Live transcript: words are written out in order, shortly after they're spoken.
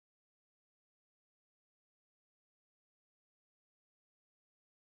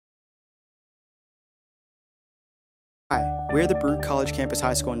We're the Baruch College Campus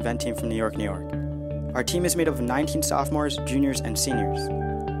High School InvenTeam from New York, New York. Our team is made up of 19 sophomores, juniors, and seniors.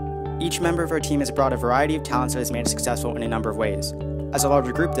 Each member of our team has brought a variety of talents that has made us successful in a number of ways. As a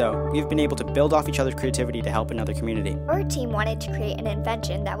larger group, though, we've been able to build off each other's creativity to help another community. Our team wanted to create an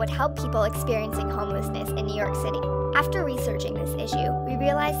invention that would help people experiencing homelessness in New York City. After researching this issue, we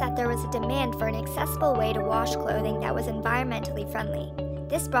realized that there was a demand for an accessible way to wash clothing that was environmentally friendly.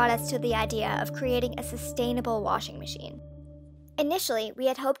 This brought us to the idea of creating a sustainable washing machine. Initially, we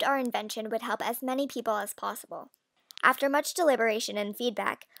had hoped our invention would help as many people as possible. After much deliberation and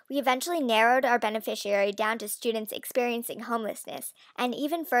feedback, we eventually narrowed our beneficiary down to students experiencing homelessness, and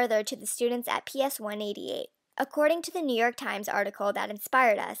even further to the students at PS 188. According to the New York Times article that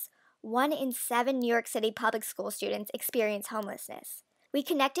inspired us, 1 in 7 New York City public school students experience homelessness. We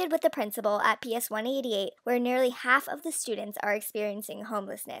connected with the principal at PS 188, where nearly half of the students are experiencing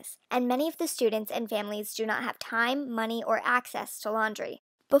homelessness, and many of the students and families do not have time, money, or access to laundry.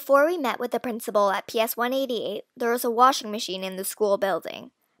 Before we met with the principal at PS 188, there was a washing machine in the school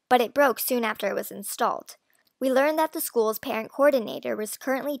building, but it broke soon after it was installed. We learned that the school's parent coordinator was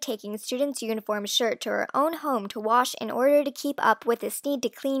currently taking students' uniform shirt to her own home to wash in order to keep up with this need to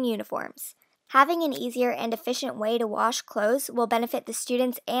clean uniforms. Having an easier and efficient way to wash clothes will benefit the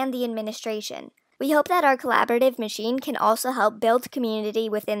students and the administration. We hope that our collaborative machine can also help build community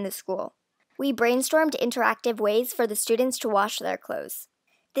within the school. We brainstormed interactive ways for the students to wash their clothes.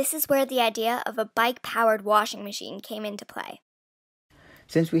 This is where the idea of a bike-powered washing machine came into play.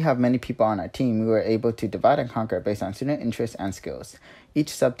 Since we have many people on our team, we were able to divide and conquer based on student interests and skills. Each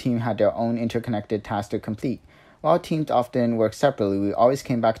sub-team had their own interconnected tasks to complete. While teams often worked separately, we always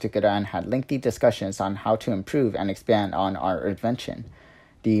came back together and had lengthy discussions on how to improve and expand on our invention.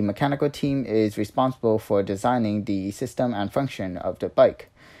 The mechanical team is responsible for designing the system and function of the bike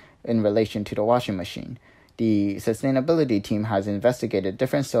in relation to the washing machine. The sustainability team has investigated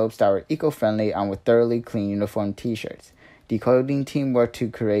different soaps that were eco-friendly and with thoroughly clean uniform t-shirts. The coding team worked to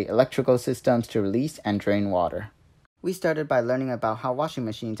create electrical systems to release and drain water. We started by learning about how washing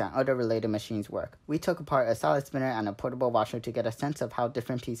machines and other related machines work. We took apart a salad spinner and a portable washer to get a sense of how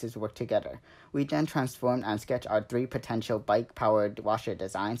different pieces work together. We then transformed and sketched our 3 potential bike-powered washer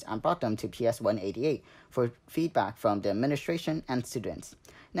designs and brought them to PS 188 for feedback from the administration and students.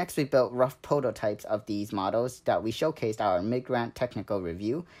 Next, we built rough prototypes of these models that we showcased at our mid-grant technical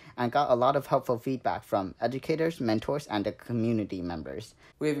review and got a lot of helpful feedback from educators, mentors, and the community members.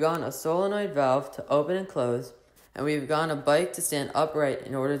 We've gone a solenoid valve to open and close, and we've gone a bike to stand upright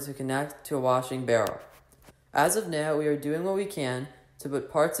in order to connect to a washing barrel. As of now, we are doing what we can to put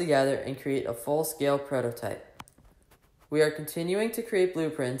parts together and create a full-scale prototype. We are continuing to create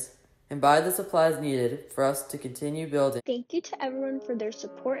blueprints and buy the supplies needed for us to continue building. Thank you to everyone for their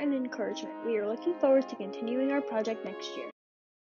support and encouragement. We are looking forward to continuing our project next year.